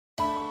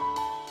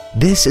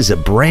This is a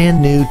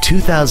brand new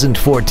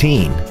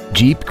 2014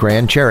 Jeep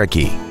Grand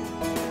Cherokee.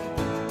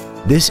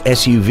 This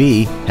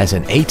SUV has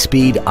an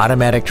 8-speed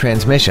automatic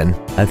transmission,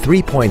 a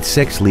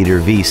 3.6-liter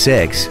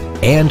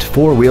V6, and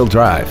 4-wheel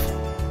drive.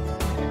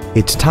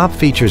 Its top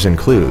features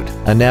include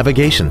a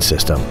navigation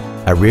system,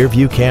 a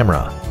rear-view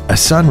camera, a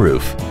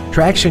sunroof,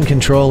 traction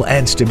control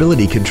and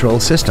stability control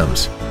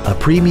systems, a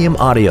premium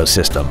audio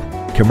system,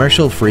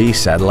 commercial-free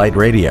satellite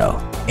radio,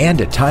 and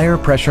a tire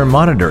pressure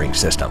monitoring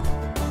system.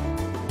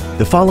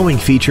 The following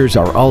features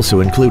are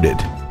also included: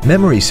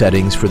 memory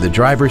settings for the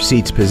driver's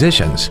seat's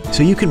positions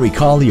so you can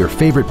recall your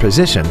favorite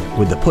position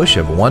with the push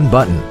of one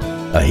button,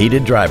 a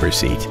heated driver's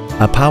seat,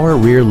 a power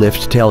rear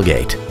lift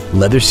tailgate,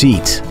 leather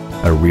seats,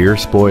 a rear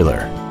spoiler,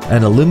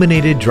 an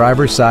illuminated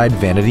driver's side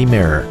vanity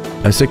mirror,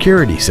 a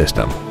security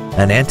system,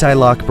 an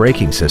anti-lock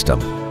braking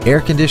system, air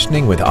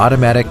conditioning with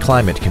automatic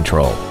climate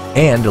control,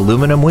 and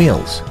aluminum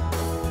wheels.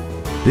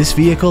 This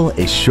vehicle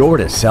is sure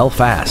to sell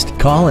fast.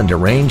 Call and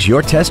arrange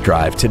your test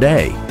drive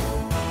today.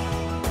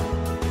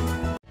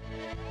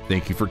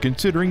 Thank you for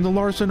considering the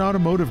Larson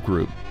Automotive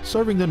Group,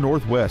 serving the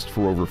Northwest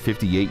for over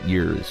 58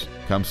 years.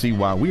 Come see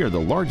why we are the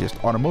largest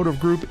automotive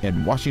group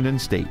in Washington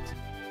State.